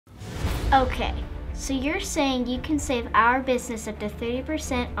Okay, so you're saying you can save our business up to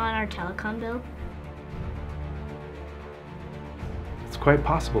 30% on our telecom bill? It's quite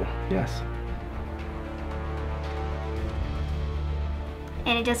possible, yes.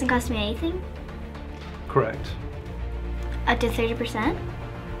 And it doesn't cost me anything? Correct. Up to 30%?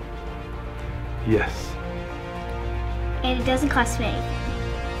 Yes. And it doesn't cost me anything?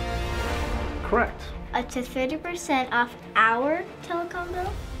 Correct. Up to 30% off our telecom bill?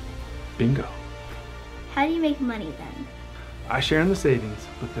 Bingo. How do you make money then? I share in the savings,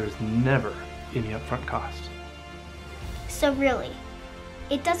 but there's never any upfront cost. So really,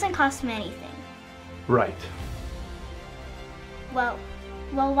 it doesn't cost me anything? Right. Well,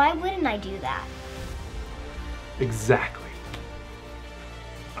 why wouldn't I do that? Exactly.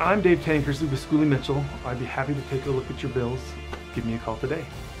 I'm Dave Tankersley with Schooley Mitchell. I'd be happy to take a look at your bills. Give me a call today.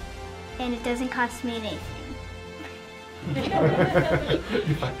 And it doesn't cost me anything?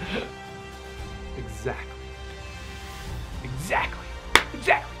 Exactly. Exactly.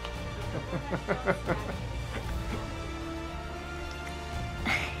 Exactly.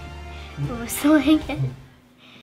 What was the line again?